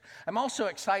I'm also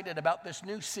excited about this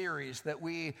new series that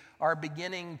we are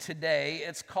beginning today.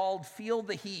 It's called Feel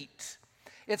the Heat.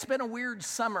 It's been a weird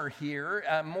summer here.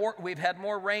 We've had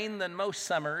more rain than most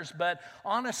summers, but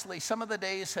honestly, some of the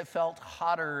days have felt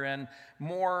hotter and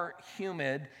more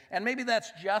humid. And maybe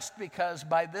that's just because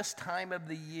by this time of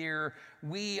the year,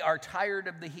 we are tired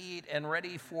of the heat and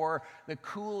ready for the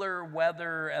cooler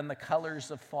weather and the colors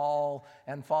of fall.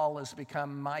 And fall has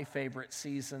become my favorite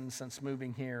season since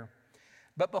moving here.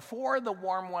 But before the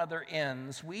warm weather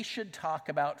ends, we should talk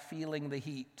about feeling the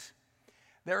heat.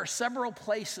 There are several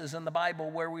places in the Bible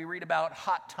where we read about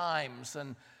hot times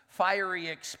and fiery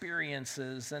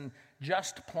experiences and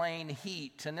just plain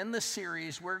heat. And in this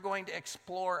series, we're going to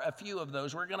explore a few of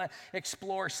those. We're going to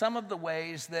explore some of the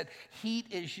ways that heat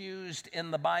is used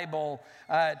in the Bible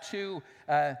to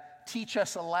teach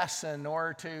us a lesson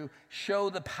or to show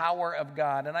the power of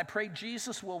God. And I pray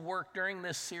Jesus will work during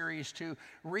this series to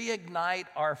reignite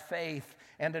our faith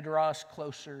and to draw us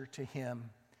closer to Him.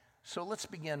 So let's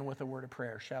begin with a word of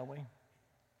prayer, shall we?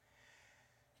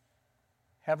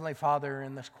 Heavenly Father,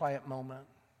 in this quiet moment,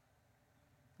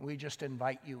 we just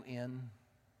invite you in.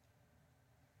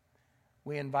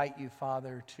 We invite you,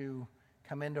 Father, to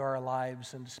come into our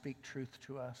lives and to speak truth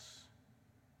to us.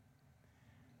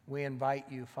 We invite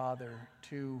you, Father,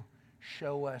 to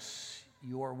show us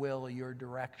your will, your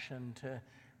direction, to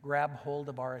grab hold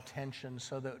of our attention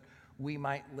so that we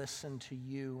might listen to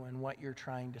you and what you're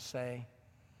trying to say.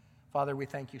 Father, we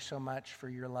thank you so much for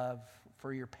your love,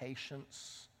 for your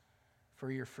patience,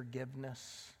 for your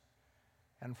forgiveness.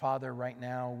 And Father, right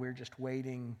now, we're just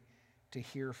waiting to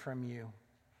hear from you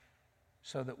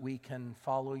so that we can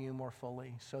follow you more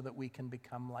fully, so that we can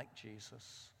become like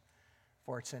Jesus.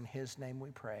 For it's in his name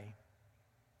we pray.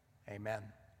 Amen.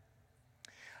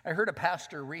 I heard a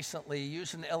pastor recently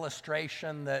use an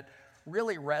illustration that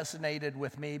really resonated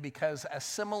with me because a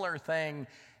similar thing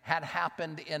had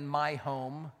happened in my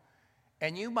home.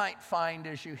 And you might find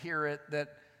as you hear it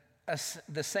that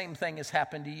the same thing has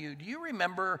happened to you. Do you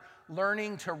remember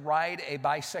learning to ride a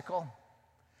bicycle?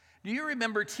 Do you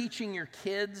remember teaching your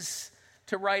kids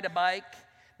to ride a bike?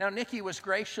 Now, Nikki was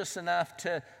gracious enough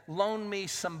to loan me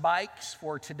some bikes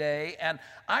for today, and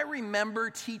I remember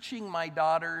teaching my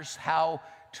daughters how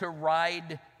to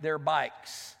ride their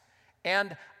bikes.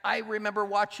 And I remember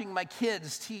watching my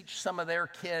kids teach some of their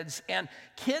kids, and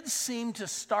kids seem to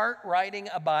start riding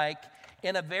a bike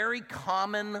in a very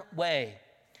common way.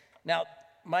 Now,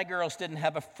 my girls didn't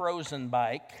have a frozen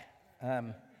bike.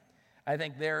 I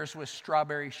think theirs was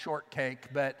strawberry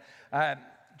shortcake, but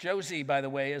Josie, by the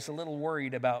way, is a little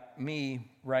worried about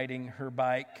me riding her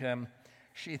bike.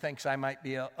 She thinks I might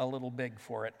be a little big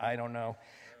for it. I don't know.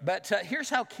 But here's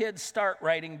how kids start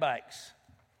riding bikes.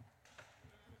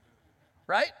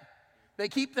 Right? They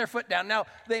keep their foot down. Now,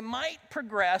 they might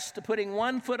progress to putting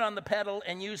one foot on the pedal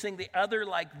and using the other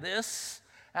like this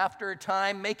after a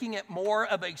time, making it more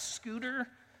of a scooter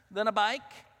than a bike.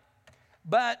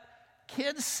 But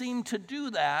kids seem to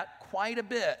do that quite a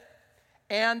bit.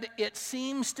 And it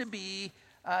seems to be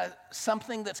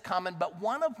something that's common. But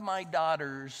one of my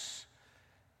daughters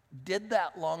did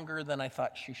that longer than I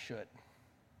thought she should.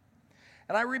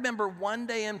 And I remember one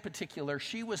day in particular,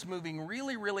 she was moving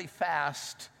really, really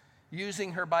fast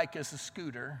using her bike as a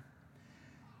scooter.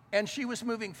 And she was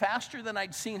moving faster than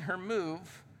I'd seen her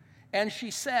move. And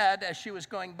she said, as she was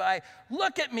going by,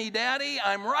 "Look at me, Daddy,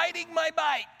 I'm riding my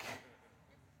bike."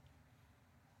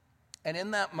 And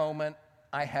in that moment,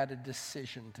 I had a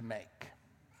decision to make.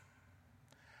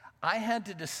 I had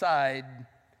to decide,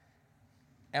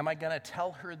 am I going to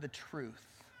tell her the truth?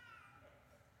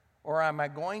 Or am I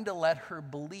going to let her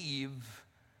believe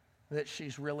that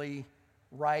she's really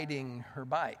riding her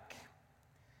bike?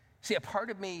 See, a part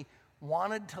of me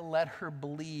wanted to let her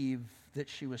believe that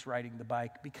she was riding the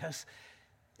bike because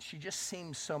she just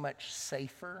seems so much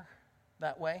safer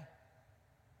that way.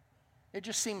 It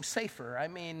just seems safer. I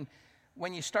mean,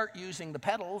 when you start using the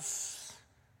pedals,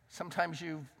 sometimes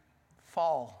you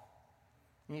fall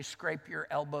and you scrape your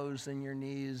elbows and your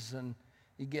knees and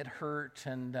you get hurt.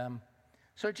 And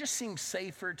so it just seems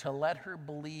safer to let her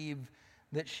believe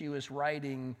that she was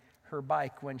riding her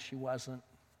bike when she wasn't.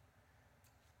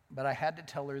 But I had to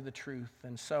tell her the truth.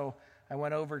 And so I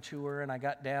went over to her and I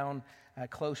got down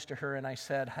close to her and I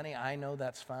said, "Honey, I know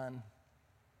that's fun.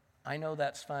 I know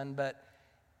that's fun, but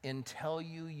until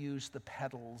you use the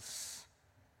pedals,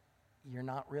 you're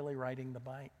not really riding the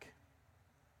bike.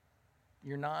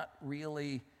 You're not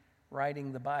really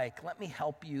riding the bike. Let me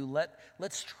help you.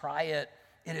 Let's try it.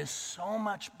 It is so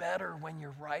much better when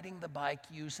you're riding the bike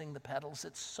using the pedals.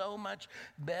 It's so much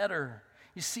better."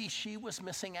 You see, she was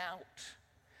missing out.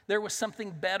 there was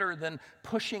something better than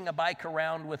pushing a bike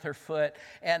around with her foot.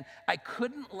 And I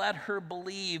couldn't let her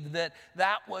believe that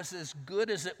that was as good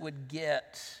as it would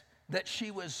get, that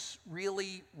she was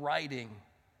really riding.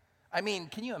 I mean,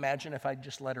 can you imagine if I'd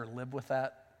just let her live with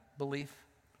that belief?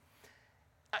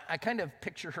 I kind of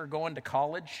picture her going to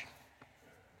college,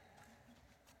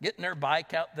 getting her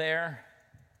bike out there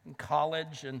in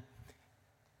college and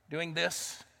doing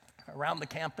this around the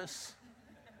campus.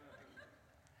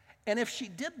 And if she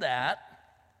did that,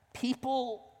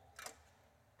 people,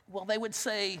 well, they would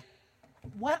say,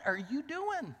 "What are you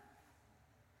doing?"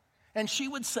 And she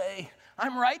would say,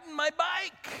 "I'm riding my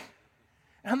bike."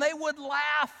 And they would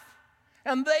laugh,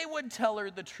 and they would tell her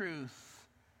the truth.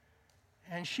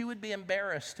 And she would be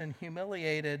embarrassed and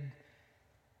humiliated.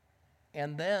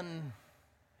 And then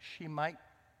she might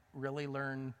really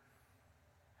learn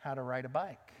how to ride a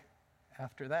bike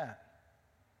after that.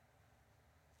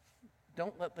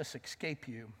 Don't let this escape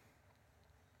you.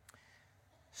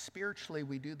 Spiritually,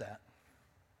 we do that.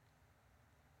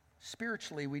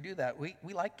 Spiritually, we do that. We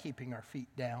like keeping our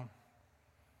feet down.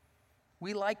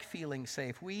 We like feeling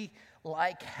safe. We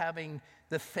like having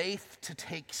the faith to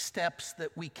take steps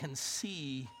that we can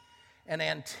see and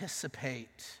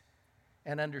anticipate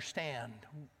and understand.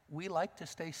 We like to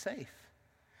stay safe.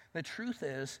 The truth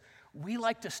is, we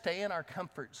like to stay in our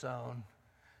comfort zone,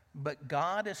 but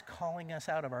God is calling us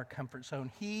out of our comfort zone.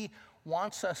 He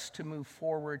wants us to move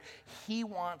forward. He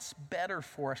wants better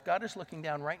for us. God is looking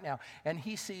down right now, and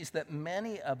he sees that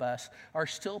many of us are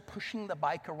still pushing the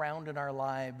bike around in our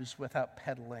lives without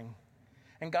pedaling.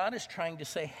 And God is trying to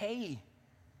say, hey,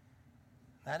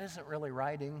 that isn't really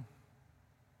riding.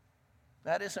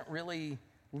 That isn't really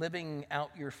living out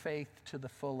your faith to the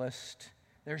fullest.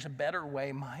 There's a better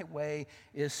way. My way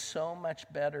is so much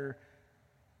better,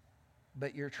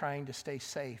 but you're trying to stay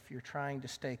safe. You're trying to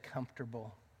stay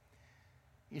comfortable.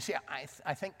 You see,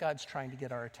 I think God's trying to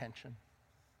get our attention.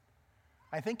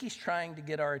 I think he's trying to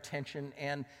get our attention,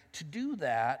 and to do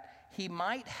that, he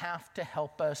might have to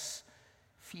help us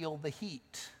feel the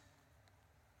heat.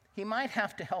 He might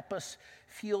have to help us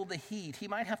feel the heat. He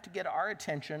might have to get our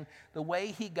attention the way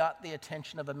he got the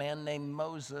attention of a man named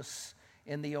Moses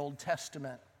in the Old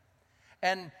Testament.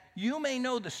 And you may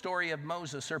know the story of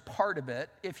Moses, or part of it.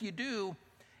 If you do,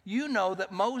 you know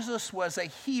that Moses was a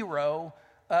hero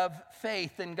of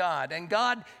faith in God, and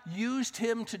God used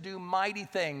him to do mighty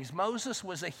things. Moses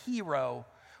was a hero.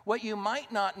 What you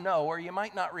might not know, or you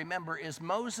might not remember, is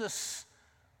Moses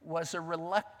was a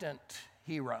reluctant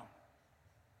hero.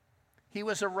 He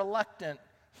was a reluctant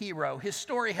hero. His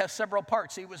story has several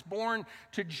parts. He was born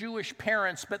to Jewish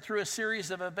parents, but through a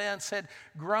series of events had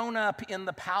grown up in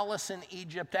the palace in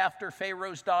Egypt after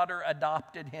Pharaoh's daughter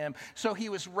adopted him. So he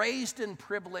was raised in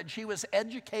privilege. He was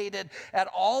educated at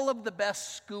all of the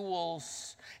best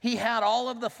schools. He had all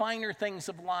of the finer things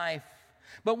of life.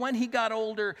 But when he got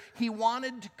older, he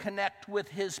wanted to connect with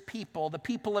his people, the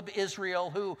people of Israel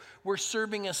who were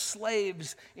serving as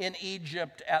slaves in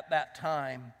Egypt at that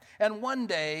time. And one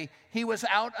day, he was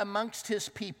out amongst his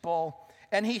people,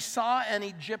 and he saw an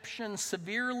Egyptian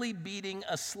severely beating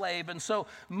a slave. And so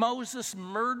Moses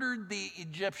murdered the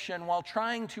Egyptian while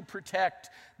trying to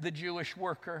protect the Jewish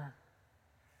worker.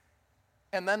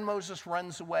 And then Moses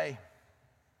runs away.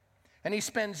 And he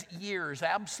spends years,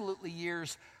 absolutely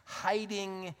years,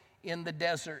 hiding in the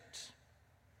desert.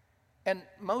 And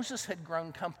Moses had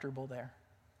grown comfortable there.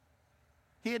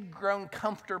 He had grown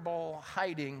comfortable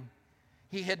hiding.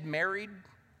 He had married.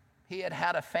 He had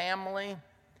had a family.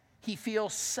 He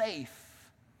feels safe.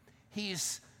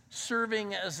 He's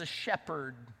serving as a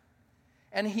shepherd.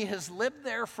 And he has lived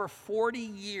there for 40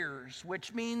 years,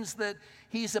 which means that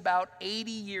he's about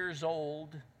 80 years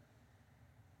old.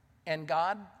 And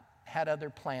God had other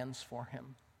plans for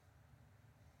him.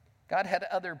 God had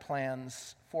other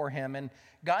plans for him, and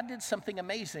God did something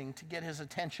amazing to get his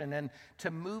attention and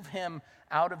to move him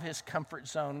out of his comfort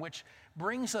zone, which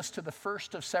brings us to the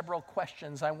first of several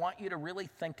questions I want you to really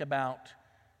think about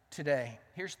today.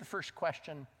 Here's the first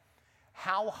question.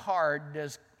 How hard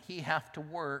does he have to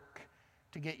work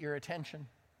to get your attention?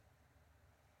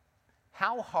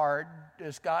 How hard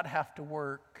does God have to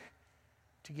work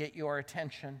to get your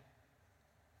attention?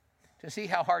 To see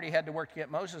how hard he had to work to get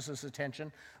Moses'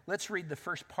 attention, let's read the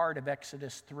first part of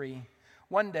Exodus 3.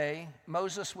 One day,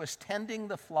 Moses was tending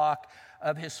the flock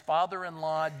of his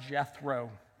father-in-law,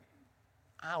 Jethro.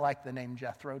 I like the name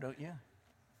Jethro, don't you?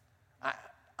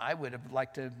 I would have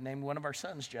liked to name one of our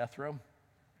sons Jethro.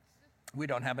 We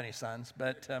don't have any sons,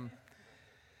 but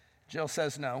Jill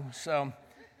says no. So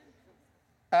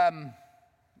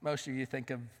most of you think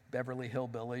of Beverly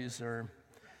Hillbillies or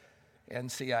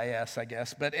NCIS, I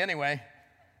guess. But anyway,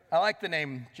 I like the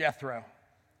name Jethro.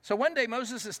 So one day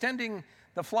Moses is tending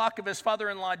the flock of his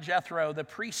father-in-law Jethro, the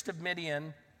priest of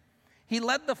Midian. He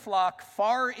led the flock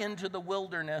far into the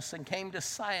wilderness and came to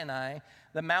Sinai,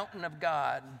 the mountain of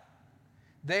God.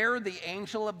 There the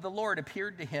angel of the Lord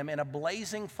appeared to him in a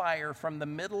blazing fire from the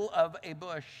middle of a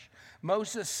bush.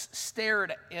 Moses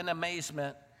stared in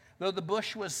amazement. Though the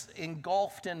bush was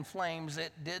engulfed in flames,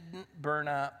 it didn't burn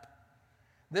up.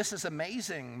 This is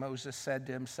amazing, Moses said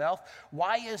to himself.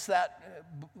 Why isn't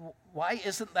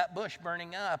that bush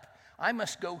burning up? I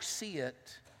must go see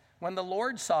it. When the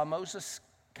Lord saw Moses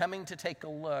coming to take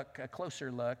a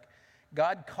closer look,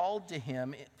 God called to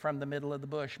him from the middle of the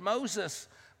bush, "Moses,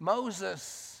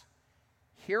 Moses."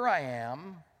 "Here I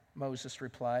am," Moses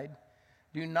replied.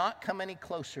 "Do not come any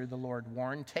closer," the Lord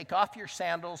warned. "Take off your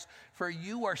sandals, for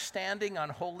you are standing on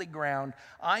holy ground.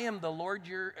 I am the Lord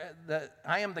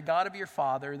I am the God of your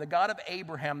father, the God of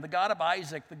Abraham, the God of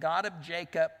Isaac, the God of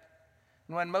Jacob."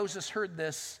 And when Moses heard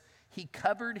this, he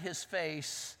covered his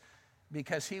face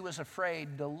because he was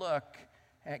afraid to look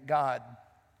at God.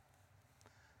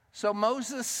 So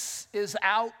Moses is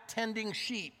out tending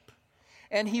sheep,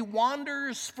 and he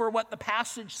wanders for what the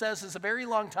passage says is a very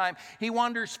long time. He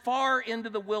wanders far into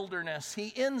the wilderness.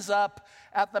 He ends up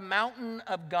at the mountain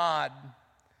of God.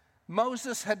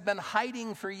 Moses had been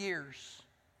hiding for years,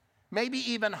 maybe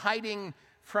even hiding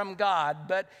from God,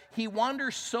 but he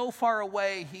wanders so far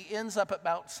away, he ends up at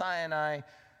Mount Sinai,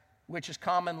 which is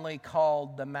commonly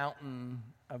called the mountain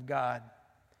of God.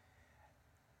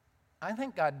 I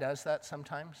think God does that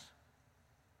sometimes.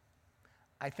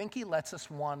 I think he lets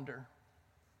us wander.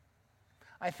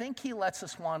 I think he lets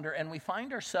us wander, and we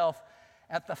find ourselves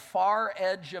at the far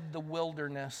edge of the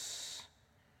wilderness.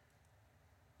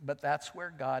 But that's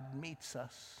where God meets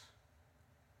us.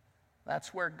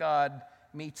 That's where God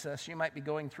meets us. You might be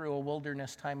going through a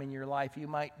wilderness time in your life. You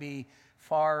might be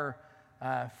far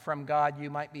from God.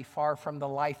 You might be far from the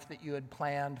life that you had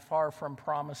planned, far from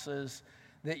promises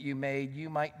that you made. You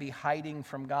might be hiding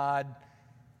from God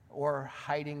or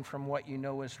hiding from what you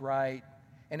know is right.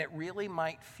 And it really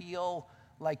might feel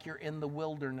like you're in the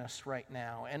wilderness right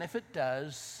now. And if it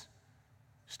does,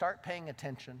 start paying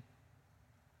attention.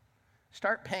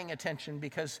 Start paying attention,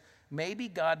 because maybe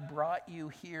God brought you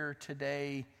here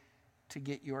today to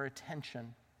get your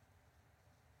attention.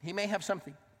 He may have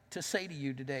something to say to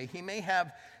you today. He may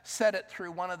have said it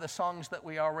through one of the songs that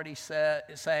we already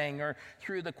sang, or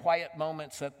through the quiet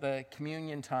moments at the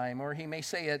communion time, or he may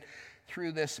say it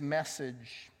through this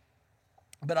message.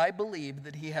 But I believe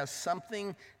that he has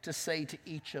something to say to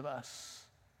each of us.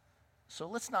 So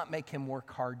let's not make him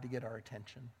work hard to get our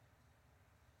attention.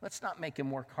 Let's not make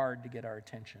him work hard to get our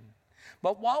attention.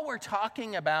 But while we're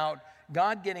talking about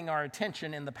God getting our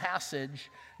attention in the passage,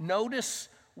 notice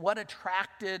what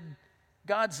attracted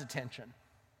God's attention.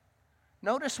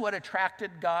 Notice what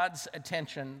attracted God's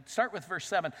attention. Start with verse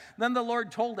 7. Then the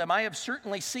Lord told him, "I have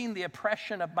certainly seen the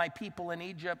oppression of my people in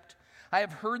Egypt. I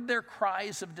have heard their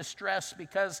cries of distress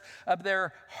because of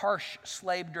their harsh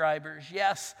slave drivers.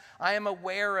 Yes, I am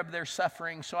aware of their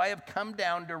suffering, so I have come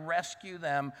down to rescue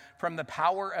them from the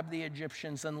power of the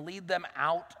Egyptians and lead them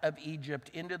out of Egypt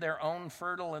into their own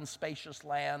fertile and spacious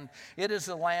land. It is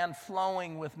a land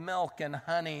flowing with milk and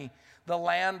honey, the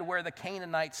land where the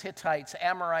Canaanites, Hittites,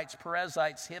 Amorites,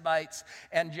 Perizzites, Hivites,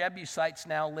 and Jebusites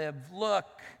now live.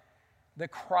 Look, the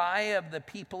cry of the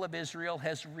people of Israel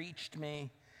has reached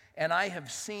me, and I have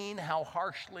seen how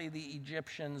harshly the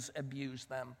Egyptians abuse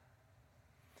them."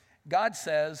 God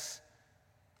says,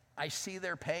 I see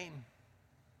their pain.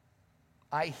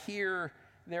 I hear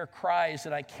their cries,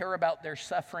 and I care about their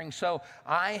suffering. So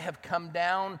I have come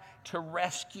down to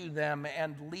rescue them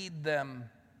and lead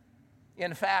them.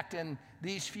 In fact, in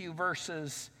these few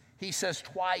verses, he says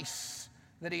twice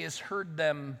that he has heard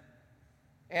them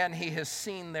and he has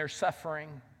seen their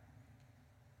suffering.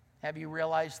 Have you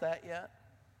realized that yet?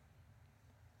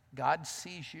 God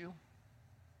sees you.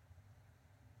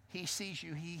 He sees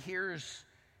you. He hears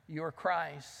your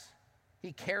cries.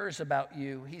 He cares about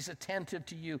you. He's attentive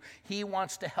to you. He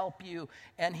wants to help you.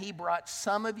 And he brought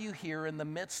some of you here in the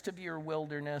midst of your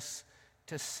wilderness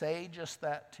to say just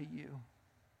that to you.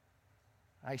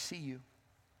 I see you.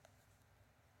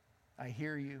 I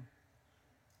hear you.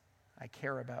 I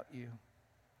care about you.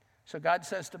 So God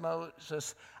says to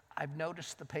Moses, I've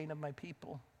noticed the pain of my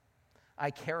people. I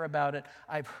care about it.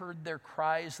 I've heard their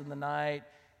cries in the night,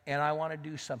 and I want to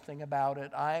do something about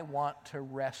it. I want to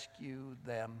rescue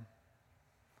them.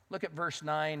 Look at verse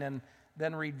 9 and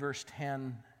then read verse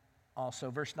 10 also.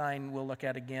 Verse 9 we'll look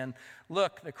at again.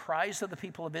 Look, the cries of the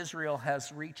people of Israel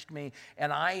has reached me,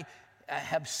 and I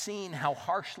have seen how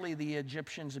harshly the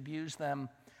Egyptians abuse them.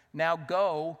 Now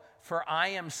go, for I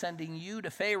am sending you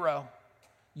to Pharaoh.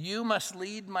 You must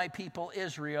lead my people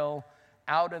Israel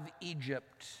out of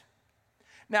Egypt."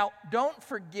 Now, don't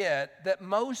forget that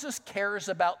Moses cares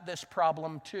about this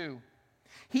problem too.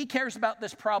 He cares about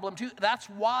this problem too. That's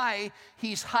why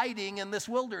he's hiding in this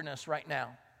wilderness right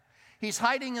now. He's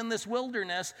hiding in this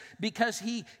wilderness because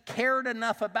he cared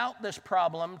enough about this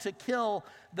problem to kill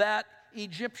that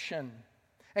Egyptian.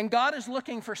 And God is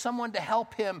looking for someone to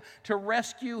help him to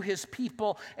rescue his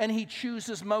people, and he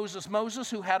chooses Moses. Moses,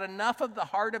 who had enough of the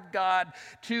heart of God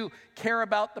to care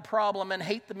about the problem and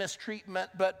hate the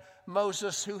mistreatment, but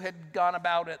Moses, who had gone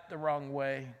about it the wrong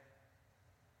way.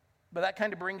 But that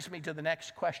kind of brings me to the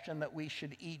next question that we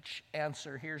should each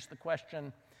answer. Here's the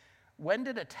question: when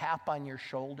did a tap on your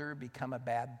shoulder become a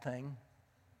bad thing?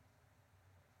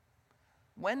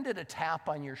 When did a tap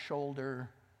on your shoulder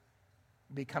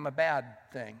become a bad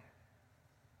thing?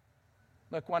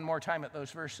 Look one more time at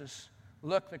those verses.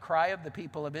 "Look, the cry of the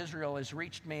people of Israel has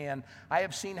reached me, and I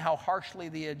have seen how harshly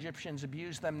the Egyptians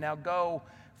abuse them. Now go,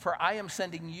 for I am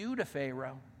sending you to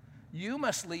Pharaoh. You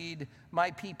must lead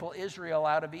my people Israel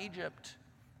out of Egypt."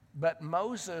 But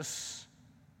Moses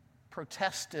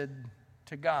protested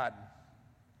to God.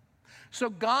 So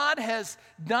God has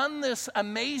done this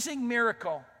amazing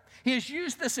miracle. He has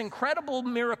used this incredible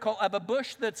miracle of a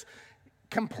bush that's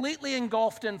completely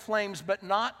engulfed in flames but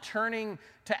not turning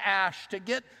to ash, to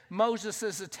get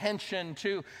Moses' attention,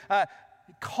 to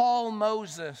call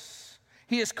Moses.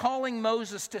 He is calling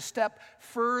Moses to step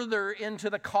further into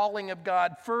the calling of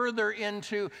God, further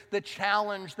into the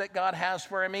challenge that God has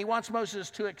for him. He wants Moses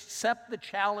to accept the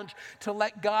challenge, to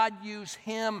let God use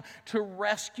him to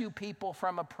rescue people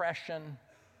from oppression.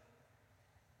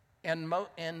 And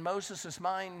in Moses'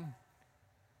 mind,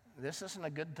 this isn't a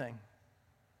good thing.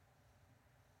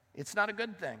 It's not a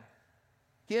good thing.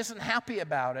 He isn't happy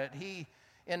about it. He,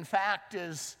 in fact,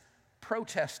 is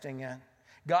protesting it.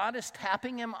 God is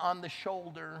tapping him on the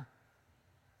shoulder,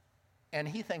 and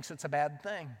he thinks it's a bad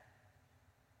thing.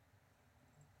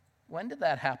 When did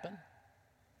that happen?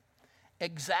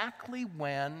 Exactly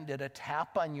when did a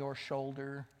tap on your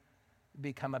shoulder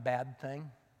become a bad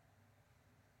thing?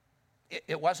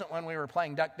 It wasn't when we were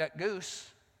playing Duck, Duck,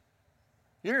 Goose.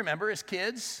 You remember as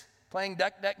kids playing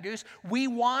Duck, Duck, Goose? We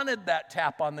wanted that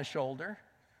tap on the shoulder.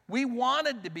 We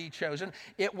wanted to be chosen.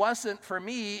 It wasn't for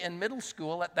me in middle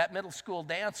school, at that middle school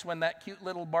dance, when that cute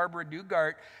little Barbara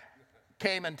Dugart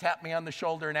came and tapped me on the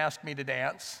shoulder and asked me to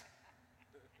dance.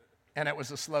 And it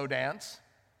was a slow dance.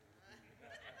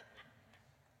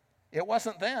 It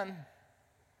wasn't then.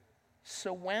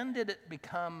 So when did it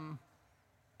become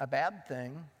a bad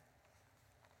thing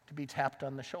to be tapped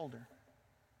on the shoulder?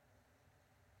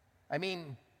 I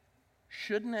mean,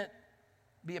 shouldn't it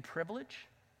be a privilege?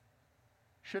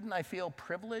 Shouldn't I feel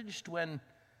privileged when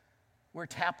we're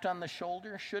tapped on the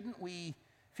shoulder? Shouldn't we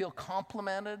feel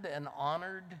complimented and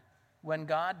honored when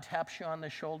God taps you on the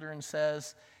shoulder and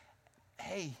says,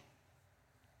 "Hey,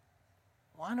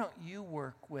 why don't you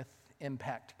work with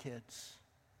Impact Kids?"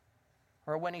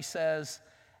 Or when he says,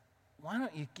 "Why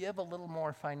don't you give a little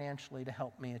more financially to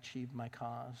help me achieve my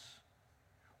cause?"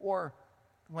 Or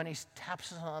when he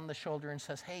taps us on the shoulder and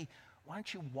says, "Hey, why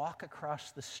don't you walk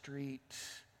across the street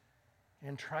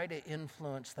and try to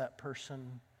influence that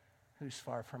person who's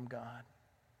far from God?"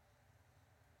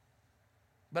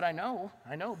 But I know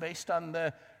based on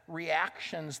the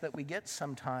reactions that we get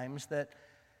sometimes, that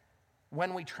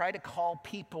when we try to call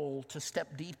people to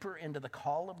step deeper into the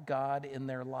call of God in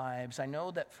their lives, I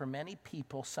know that for many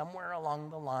people, somewhere along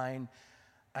the line,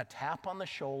 a tap on the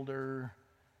shoulder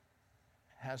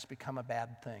has become a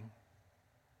bad thing.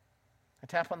 A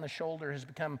tap on the shoulder has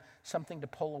become something to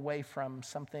pull away from,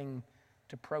 something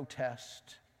to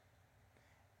protest.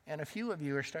 And a few of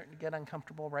you are starting to get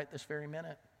uncomfortable right this very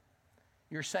minute.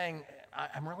 You're saying,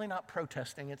 "I'm really not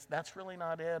protesting. That's really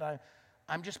not it.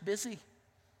 I'm just busy."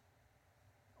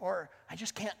 Or, "I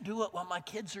just can't do it while my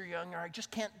kids are young," or, "I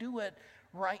just can't do it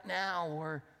right now,"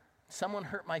 or, "Someone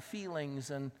hurt my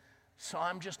feelings, and so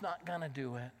I'm just not going to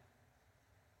do it."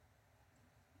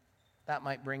 That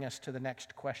might bring us to the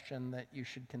next question that you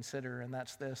should consider, and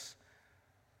that's this: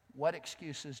 what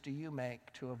excuses do you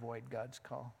make to avoid God's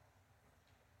call?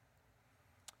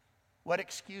 What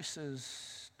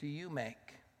excuses do you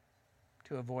make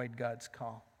to avoid God's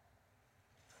call?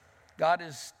 God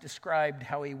has described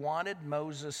how he wanted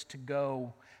Moses to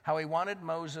go, how he wanted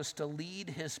Moses to lead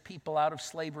his people out of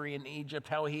slavery in Egypt,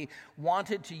 how he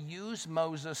wanted to use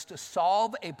Moses to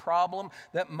solve a problem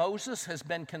that Moses has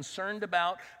been concerned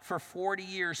about for 40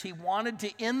 years. He wanted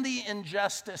to end the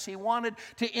injustice. He wanted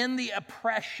to end the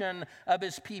oppression of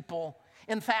his people.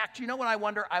 In fact, you know what I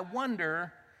wonder? I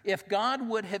wonder If God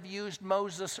would have used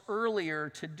Moses earlier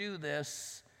to do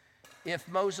this, if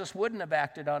Moses wouldn't have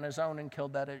acted on his own and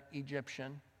killed that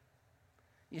Egyptian.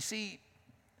 You see,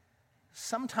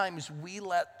 sometimes we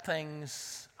let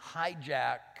things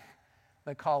hijack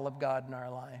the call of God in our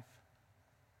life.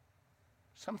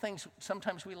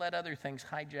 Sometimes we let other things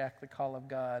hijack the call of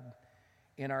God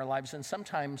in our lives, and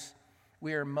sometimes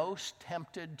we are most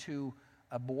tempted to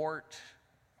abort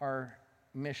our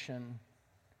mission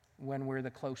when we're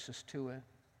the closest to it.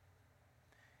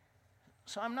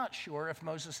 So I'm not sure if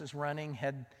Moses' running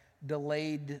had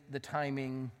delayed the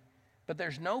timing, but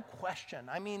there's no question.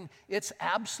 I mean, it's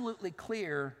absolutely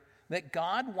clear that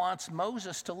God wants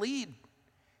Moses to lead.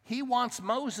 He wants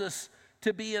Moses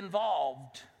to be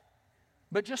involved.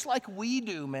 But just like we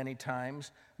do many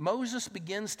times, Moses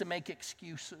begins to make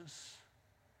excuses.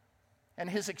 And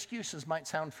his excuses might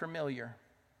sound familiar.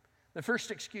 The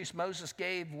first excuse Moses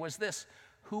gave was this: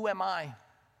 who am I?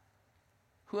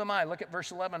 Who am I? Look at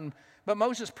verse 11. But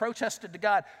Moses protested to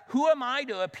God, who am I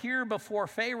to appear before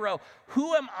Pharaoh?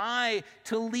 Who am I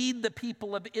to lead the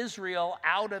people of Israel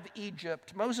out of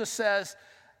Egypt? Moses says,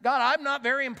 God, I'm not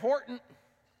very important.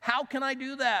 How can I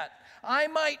do that? I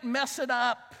might mess it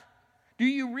up. Do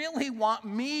you really want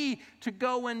me to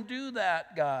go and do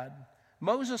that, God?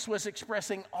 Moses was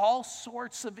expressing all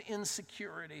sorts of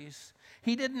insecurities.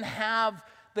 He didn't have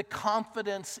the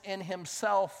confidence in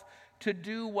himself to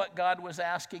do what God was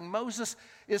asking. Moses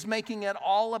is making it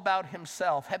all about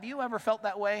himself. Have you ever felt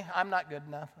that way? I'm not good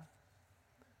enough.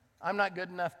 I'm not good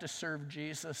enough to serve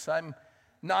Jesus. I'm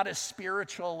not as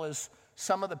spiritual as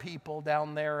some of the people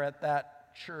down there at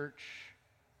that church.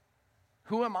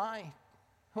 Who am I?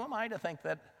 Who am I to think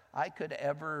that I could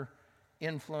ever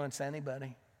influence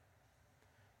anybody?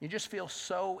 You just feel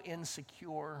so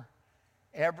insecure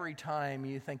every time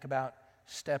you think about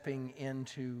stepping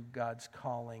into God's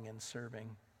calling and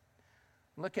serving.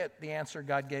 Look at the answer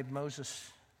God gave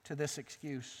Moses to this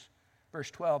excuse.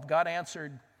 Verse 12, God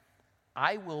answered,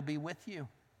 I will be with you.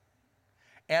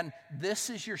 And this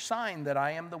is your sign that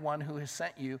I am the one who has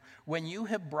sent you. When you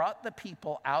have brought the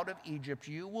people out of Egypt,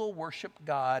 you will worship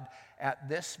God at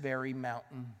this very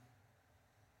mountain.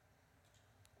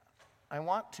 I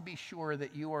want to be sure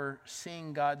that you are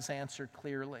seeing God's answer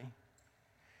clearly.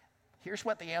 Here's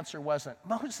what the answer wasn't.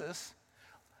 Moses,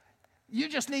 you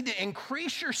just need to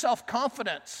increase your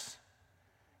self-confidence.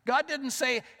 God didn't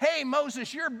say, hey,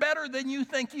 Moses, you're better than you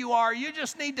think you are. You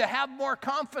just need to have more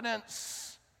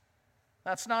confidence.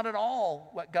 That's not at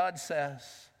all what God says.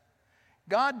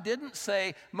 God didn't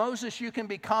say, Moses, you can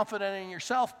be confident in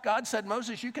yourself. God said,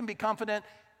 Moses, you can be confident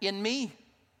in me.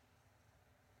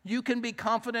 You can be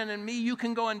confident in me. You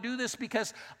can go and do this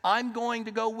because I'm going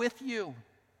to go with you.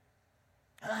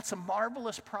 And that's a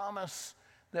marvelous promise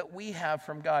that we have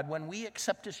from God. When we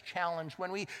accept his challenge,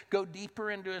 when we go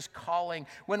deeper into his calling,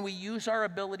 when we use our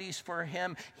abilities for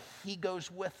him, he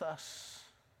goes with us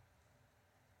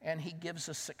and he gives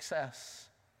us success.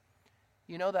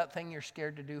 You know that thing you're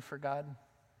scared to do for God?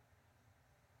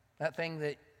 That thing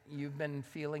that you've been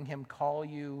feeling him call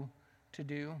you to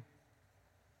do?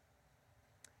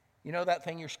 You know that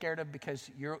thing you're scared of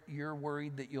because you're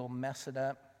worried that you'll mess it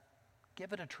up?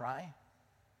 Give it a try.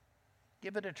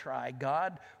 Give it a try.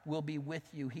 God will be with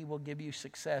you. He will give you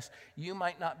success. You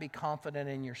might not be confident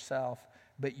in yourself,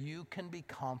 but you can be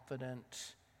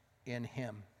confident in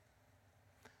him.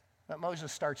 But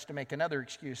Moses starts to make another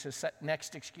excuse. His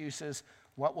next excuse is,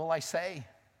 what will I say?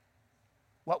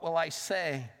 What will I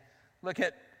say? Look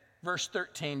at verse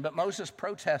 13. But Moses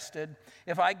protested,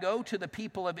 if I go to the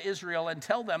people of Israel and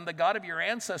tell them the God of your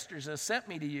ancestors has sent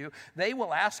me to you, they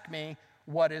will ask me,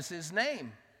 what is his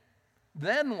name?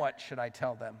 Then what should I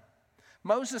tell them?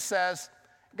 Moses says,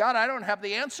 God, I don't have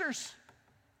the answers.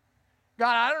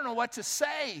 God, I don't know what to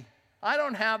say. I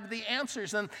don't have the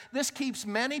answers. And this keeps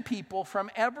many people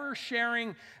from ever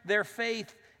sharing their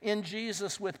faith in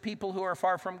Jesus with people who are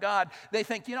far from God. They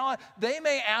think, you know what? They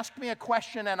may ask me a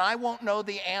question and I won't know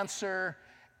the answer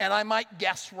and I might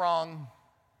guess wrong.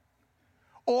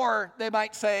 Or they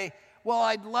might say, well,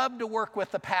 I'd love to work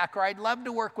with the PAC or I'd love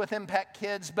to work with Impact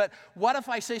Kids, but what if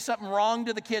I say something wrong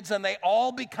to the kids and they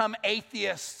all become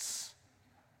atheists?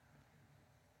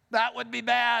 That would be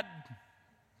bad.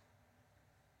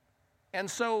 And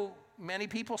so many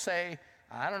people say,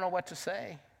 I don't know what to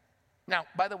say. Now,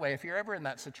 by the way, if you're ever in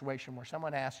that situation where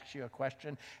someone asks you a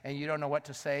question and you don't know what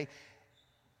to say,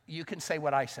 you can say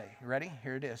what I say. You ready?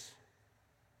 Here it is.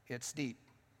 It's deep.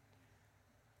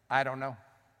 I don't know.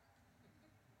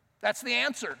 That's the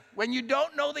answer. When you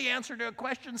don't know the answer to a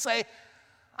question, say,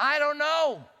 I don't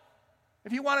know.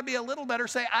 If you want to be a little better,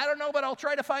 say, I don't know, but I'll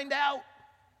try to find out.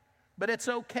 But it's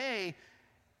okay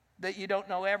that you don't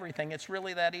know everything. It's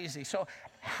really that easy. So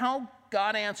how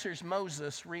God answers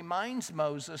Moses reminds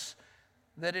Moses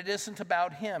that it isn't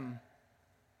about him.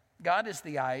 God is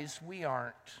the eyes, we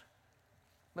aren't.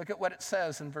 Look at what it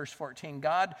says in verse 14.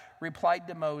 God replied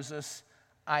to Moses,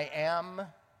 I am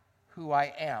who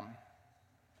I am.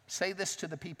 Say this to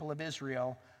the people of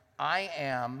Israel, I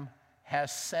am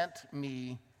has sent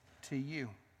me to you.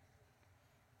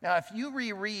 Now, if you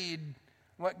reread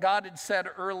what God had said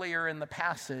earlier in the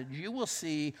passage, you will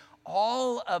see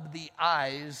all of the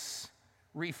eyes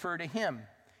refer to him.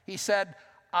 He said,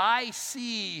 I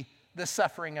see the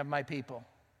suffering of my people.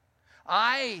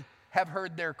 I have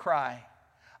heard their cry.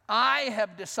 I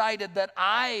have decided that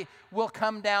I will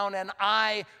come down and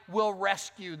I will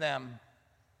rescue them.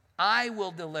 I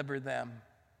will deliver them.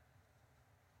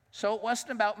 So it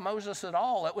wasn't about Moses at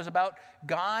all. It was about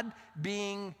God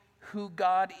being who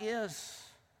God is.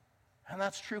 And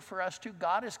that's true for us too.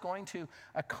 God is going to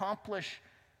accomplish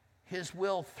his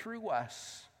will through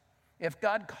us. If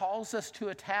God calls us to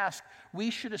a task,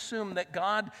 we should assume that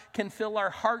God can fill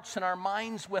our hearts and our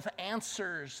minds with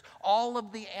answers, all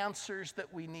of the answers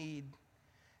that we need.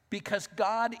 Because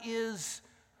God is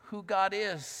who God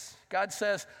is. God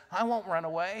says, I won't run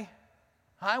away.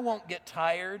 I won't get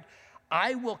tired.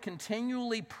 I will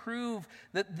continually prove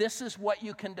that this is what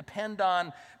you can depend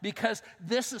on because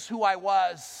this is who I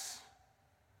was.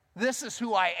 This is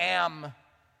who I am.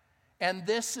 And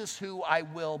this is who I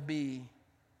will be.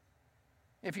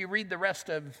 If you read the rest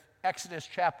of Exodus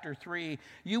chapter 3,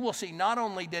 you will see not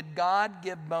only did God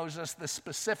give Moses the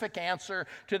specific answer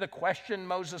to the question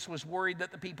Moses was worried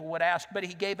that the people would ask, but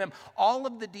he gave him all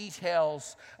of the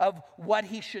details of what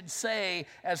he should say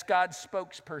as God's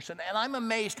spokesperson. And I'm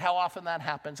amazed how often that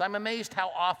happens. I'm amazed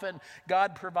how often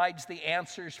God provides the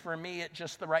answers for me at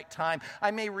just the right time.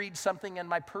 I may read something in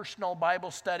my personal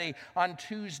Bible study on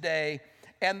Tuesday,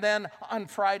 and then on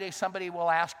Friday, somebody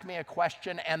will ask me a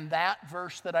question, and that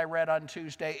verse that I read on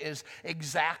Tuesday is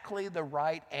exactly the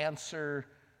right answer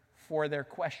for their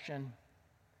question.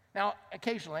 Now,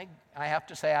 occasionally, I have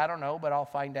to say, I don't know, but I'll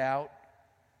find out.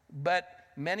 But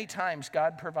many times,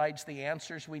 God provides the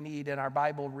answers we need in our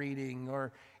Bible reading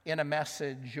or in a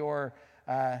message or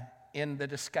in the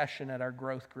discussion at our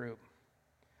growth group.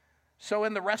 So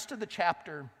in the rest of the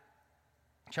chapter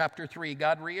 3,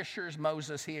 God reassures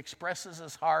Moses. He expresses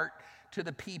his heart to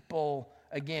the people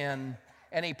again,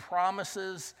 and he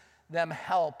promises them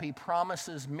help. He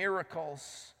promises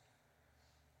miracles.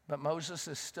 But Moses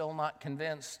is still not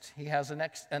convinced. He has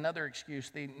another excuse.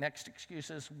 The next excuse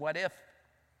is, what if?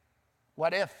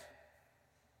 What if?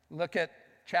 Look at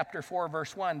chapter 4,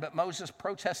 verse 1. But Moses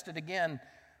protested again.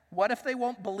 What if they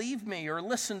won't believe me or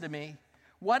listen to me?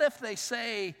 What if they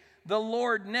say, the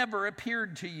Lord never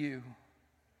appeared to you?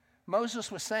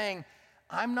 Moses was saying,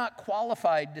 I'm not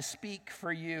qualified to speak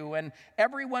for you, and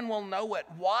everyone will know it.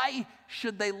 Why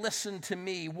should they listen to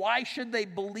me? Why should they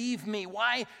believe me?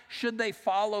 Why should they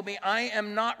follow me? I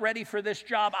am not ready for this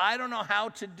job. I don't know how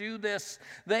to do this.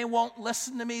 They won't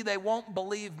listen to me. They won't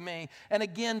believe me. And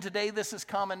again, today this is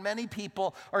common. Many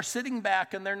people are sitting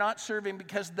back and they're not serving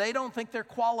because they don't think they're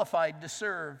qualified to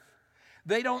serve.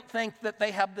 They don't think that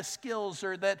they have the skills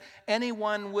or that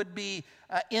anyone would be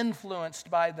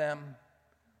influenced by them.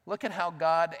 Look at how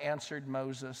God answered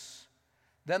Moses.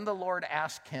 Then the Lord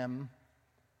asked him,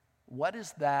 what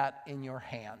is that in your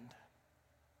hand?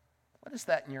 What is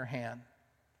that in your hand?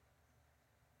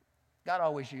 God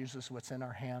always uses what's in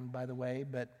our hand, by the way,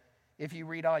 but if you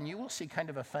read on, you will see kind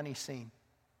of a funny scene.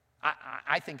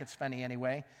 I think it's funny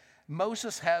anyway.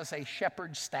 Moses has a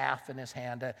shepherd's staff in his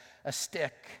hand, a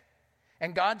stick.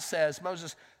 And God says,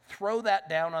 Moses, throw that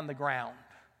down on the ground.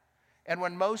 And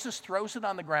when Moses throws it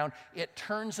on the ground, it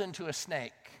turns into a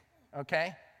snake,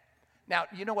 okay? Now,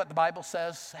 you know what the Bible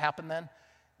says happened then?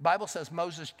 The Bible says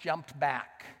Moses jumped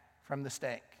back from the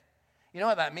snake. You know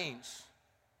what that means?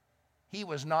 He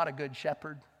was not a good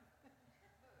shepherd.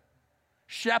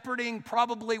 Shepherding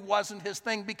probably wasn't his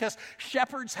thing because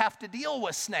shepherds have to deal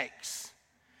with snakes.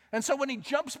 And so when he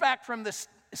jumps back from the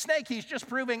snake, he's just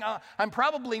proving I'm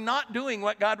probably not doing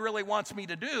what God really wants me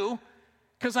to do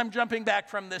because I'm jumping back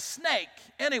from this snake.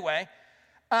 Anyway,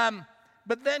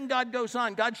 but then God goes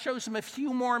on. God shows him a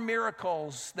few more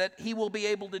miracles that he will be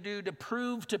able to do to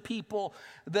prove to people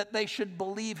that they should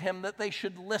believe him, that they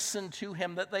should listen to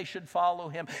him, that they should follow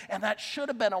him. And that should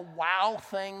have been a wow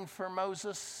thing for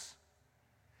Moses.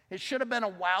 It should have been a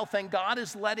wow thing. God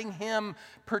is letting him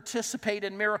participate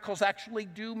in miracles, actually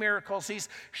do miracles. He's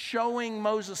showing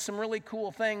Moses some really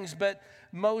cool things, but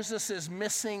Moses is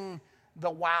missing the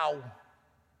wow.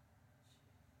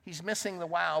 He's missing the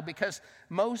wow because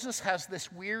Moses has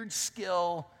this weird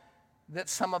skill that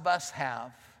some of us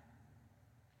have.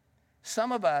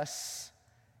 Some of us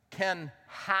can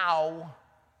how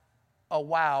a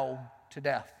wow to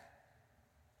death.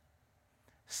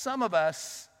 Some of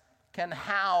us can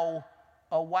how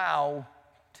a wow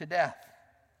to death.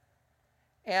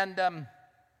 And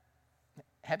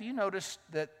have you noticed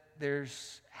that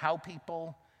there's how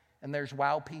people and there's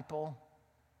wow people?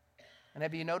 And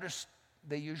have you noticed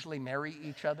they usually marry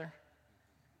each other?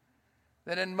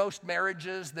 That in most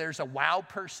marriages, there's a wow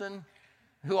person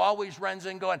who always runs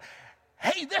in going,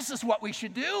 hey, this is what we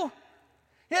should do.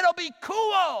 It'll be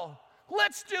cool.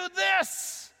 Let's do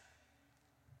this.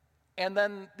 And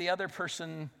then the other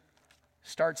person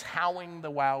starts howling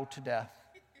the wow to death.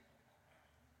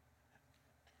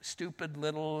 Stupid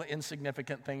little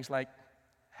insignificant things like,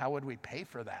 how would we pay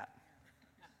for that?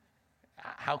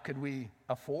 How could we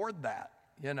afford that,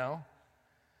 you know?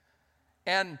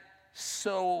 And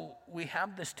so we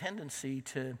have this tendency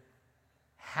to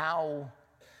how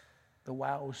the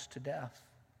wows to death.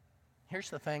 Here's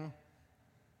the thing.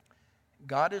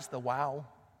 God is the wow,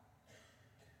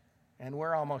 and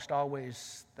we're almost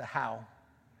always the how.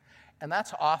 And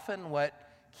that's often what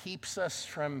keeps us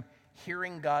from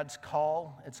hearing God's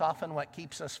call. It's often what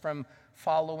keeps us from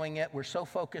following it. We're so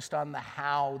focused on the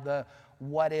how, the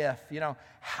what if. You know,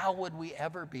 how would we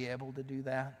ever be able to do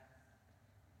that?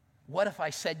 What if I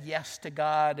said yes to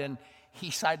God and He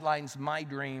sidelines my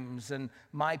dreams and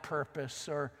my purpose?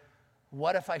 Or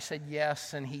what if I said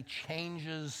yes and He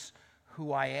changes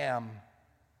who I am?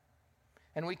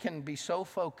 And we can be so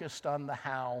focused on the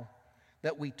how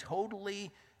that we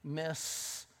totally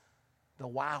miss the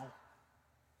wow.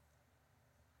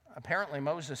 Apparently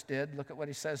Moses did. Look at what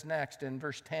he says next in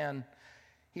verse 10.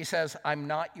 He says, I'm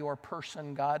not your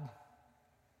person, God.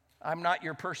 I'm not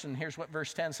your person. Here's what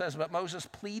verse 10 says. But Moses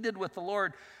pleaded with the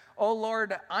Lord, Oh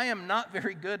Lord, I am not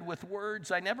very good with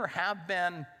words. I never have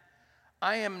been.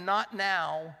 I am not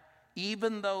now,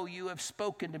 even though you have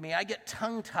spoken to me. I get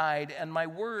tongue-tied and my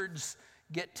words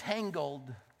get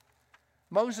tangled.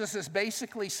 Moses is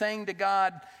basically saying to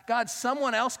God, God,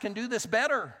 someone else can do this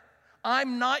better.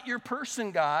 I'm not your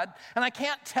person, God. And I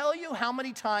can't tell you how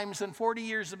many times in 40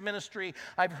 years of ministry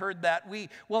I've heard that. We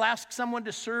will ask someone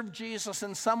to serve Jesus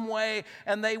in some way,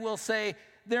 and they will say,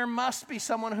 there must be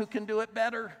someone who can do it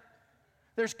better.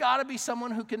 There's got to be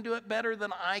someone who can do it better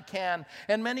than I can.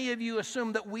 And many of you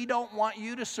assume that we don't want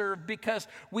you to serve because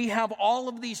we have all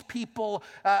of these people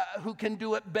who can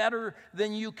do it better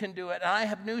than you can do it. And I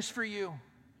have news for you.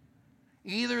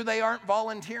 Either they aren't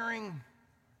volunteering,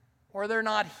 or they're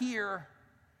not here,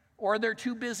 or they're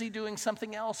too busy doing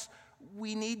something else.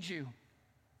 We need you.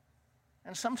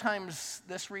 And sometimes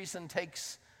this reason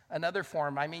takes another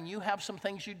form. I mean, you have some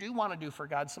things you do want to do for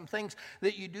God, some things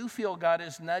that you do feel God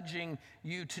is nudging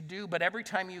you to do, but every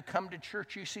time you come to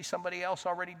church, you see somebody else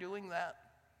already doing that.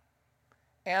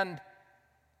 And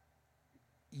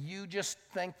you just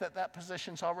think that that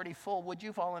position's already full. Would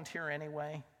you volunteer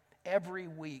anyway? Every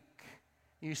week,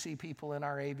 you see people in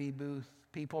our AV booth,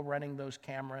 people running those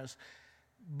cameras.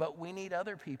 But we need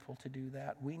other people to do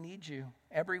that. We need you.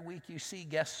 Every week you see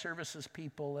guest services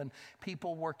people and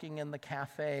people working in the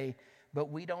cafe,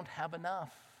 but we don't have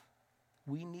enough.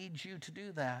 We need you to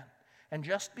do that. And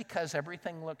just because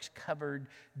everything looks covered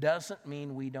doesn't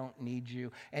mean we don't need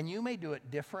you. And you may do it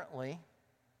differently,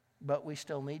 but we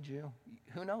still need you.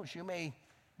 Who knows? You may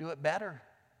do it better.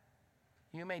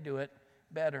 You may do it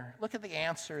better. Look at the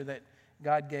answer that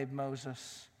God gave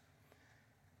Moses.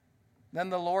 Then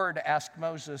the Lord asked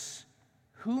Moses,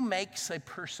 who makes a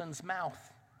person's mouth?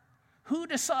 Who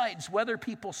decides whether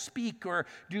people speak or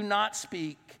do not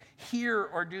speak, hear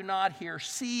or do not hear,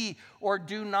 see or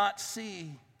do not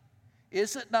see?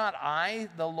 Is it not I,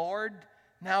 the Lord?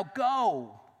 Now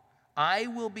go. I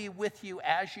will be with you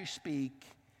as you speak,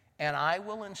 and I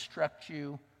will instruct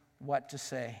you what to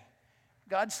say.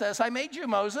 God says, I made you,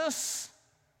 Moses.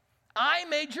 I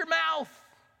made your mouth.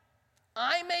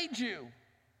 I made you.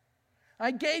 I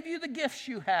gave you the gifts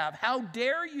you have. How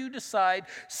dare you decide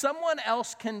someone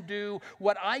else can do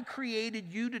what I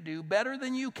created you to do better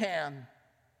than you can?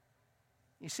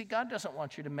 You see, God doesn't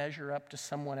want you to measure up to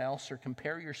someone else or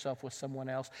compare yourself with someone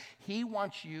else. He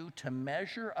wants you to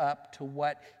measure up to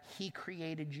what He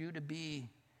created you to be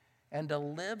and to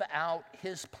live out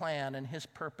His plan and His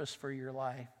purpose for your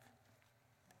life.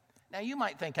 Now, you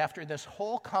might think after this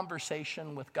whole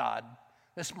conversation with God,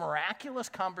 this miraculous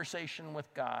conversation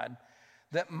with God,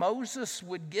 that Moses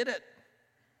would get it,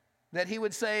 that he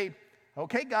would say,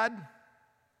 okay, God,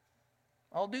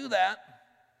 I'll do that.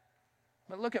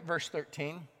 But look at verse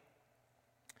 13.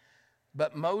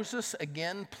 But Moses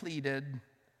again pleaded,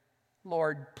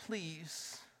 Lord,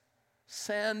 please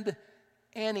send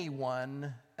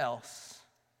anyone else.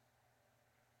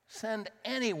 Send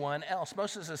anyone else.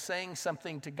 Moses is saying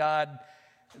something to God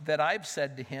that I've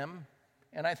said to him,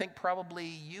 and I think probably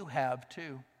you have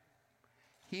too.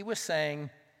 He was saying,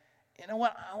 you know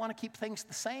what, I want to keep things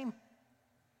the same.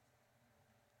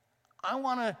 I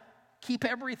want to keep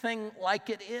everything like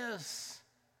it is.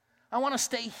 I want to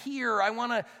stay here. I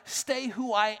want to stay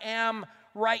who I am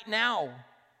right now.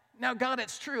 Now, God,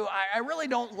 it's true. I really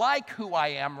don't like who I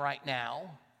am right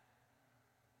now,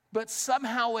 but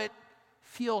somehow it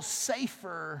feels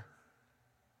safer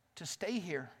to stay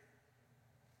here,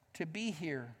 to be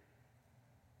here,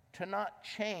 to not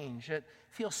change. It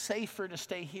feels safer to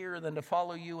stay here than to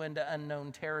follow you into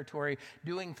unknown territory,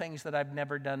 doing things that I've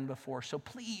never done before. So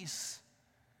please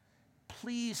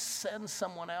send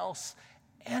someone else,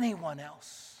 anyone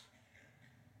else.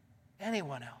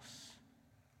 Anyone else.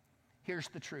 Here's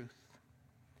the truth.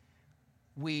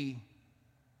 We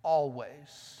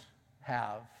always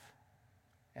have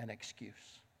an excuse.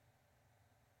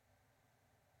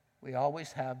 We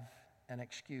always have an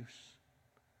excuse.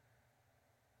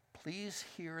 Please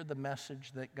hear the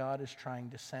message that God is trying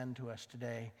to send to us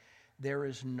today. There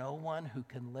is no one who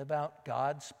can live out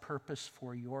God's purpose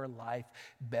for your life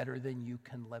better than you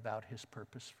can live out his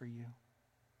purpose for you.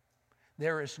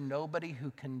 There is nobody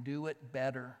who can do it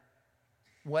better.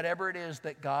 Whatever it is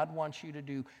that God wants you to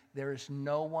do, there is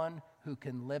no one who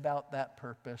can live out that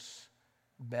purpose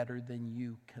better than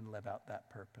you can live out that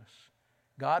purpose.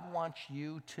 God wants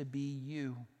you to be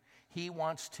you. He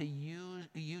wants to use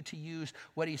you to use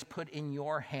what he's put in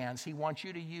your hands. He wants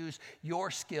you to use your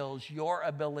skills, your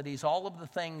abilities, all of the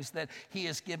things that he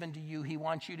has given to you. He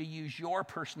wants you to use your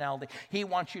personality. He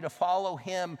wants you to follow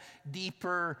him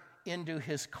deeper into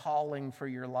his calling for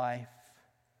your life.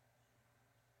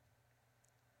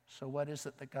 So what is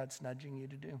it that God's nudging you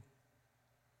to do?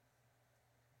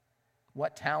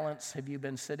 What talents have you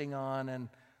been sitting on and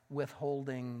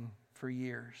withholding for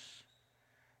years?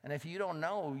 And if you don't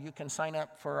know, you can sign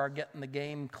up for our Get in the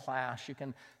Game class. You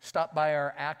can stop by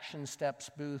our Action Steps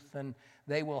booth, and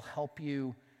they will help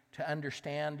you to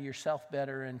understand yourself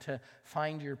better and to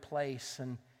find your place.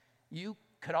 And you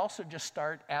could also just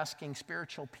start asking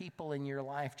spiritual people in your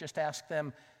life. Just ask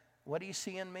them, what do you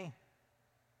see in me?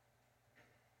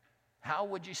 How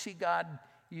would you see God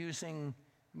using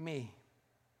me?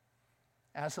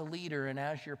 As a leader and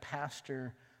as your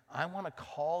pastor, I want to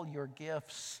call your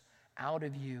gifts out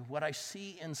of you. What I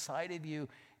see inside of you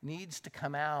needs to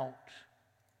come out.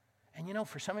 And you know,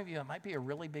 for some of you, it might be a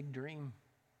really big dream,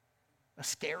 a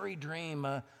scary dream,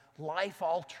 a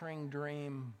life-altering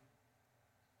dream.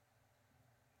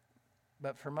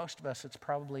 But for most of us, it's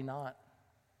probably not.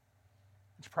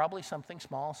 It's probably something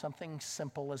small, something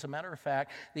simple. As a matter of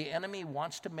fact, the enemy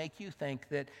wants to make you think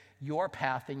that your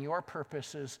path and your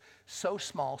purpose is so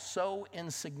small, so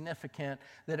insignificant,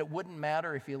 that it wouldn't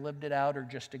matter if you lived it out or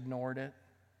just ignored it.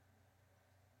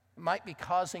 It might be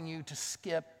causing you to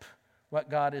skip what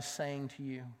God is saying to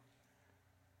you.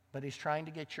 But he's trying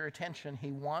to get your attention. He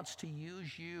wants to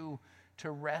use you to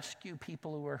rescue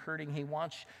people who are hurting. He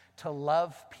wants to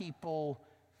love people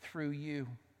through you.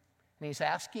 And he's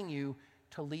asking you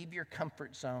to leave your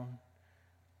comfort zone,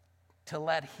 to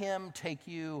let him take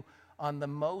you on the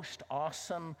most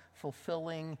awesome,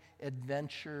 fulfilling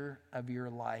adventure of your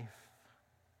life.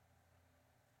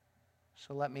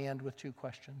 So let me end with two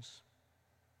questions.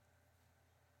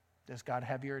 Does God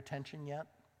have your attention yet?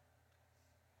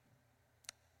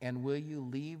 And will you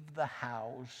leave the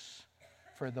house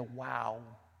for the wow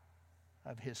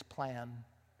of his plan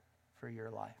for your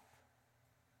life?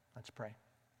 Let's pray.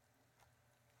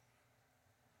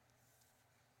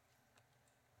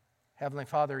 Heavenly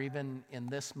Father, even in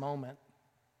this moment,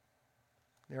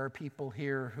 there are people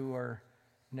here who are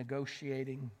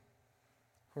negotiating,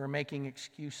 who are making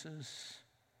excuses,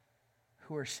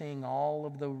 who are seeing all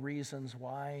of the reasons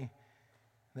why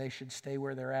they should stay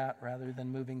where they're at rather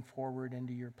than moving forward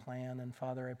into your plan. And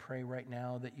Father, I pray right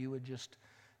now that you would just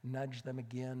nudge them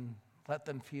again. Let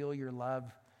them feel your love.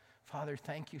 Father,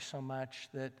 thank you so much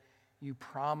that you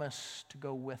promise to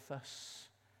go with us.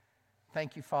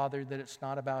 Thank you, Father, that it's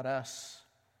not about us.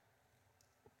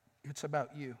 It's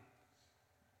about you.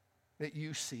 That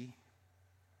you see,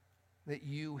 that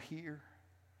you hear,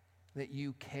 that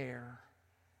you care,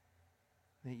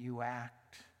 that you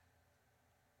act.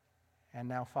 And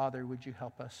now, Father, would you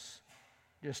help us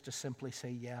just to simply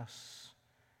say yes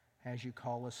as you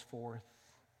call us forth,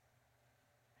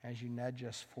 as you nudge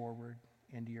us forward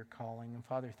into your calling. And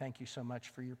Father, thank you so much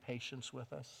for your patience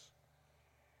with us.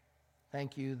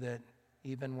 Thank you that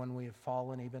even when we have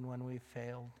fallen, even when we've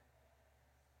failed,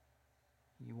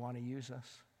 you want to use us.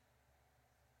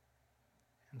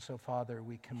 And so, Father,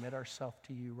 we commit ourselves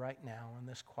to you right now in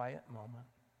this quiet moment,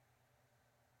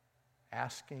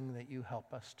 asking that you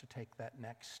help us to take that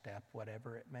next step,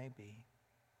 whatever it may be.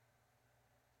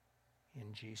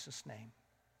 In Jesus' name,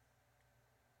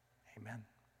 amen.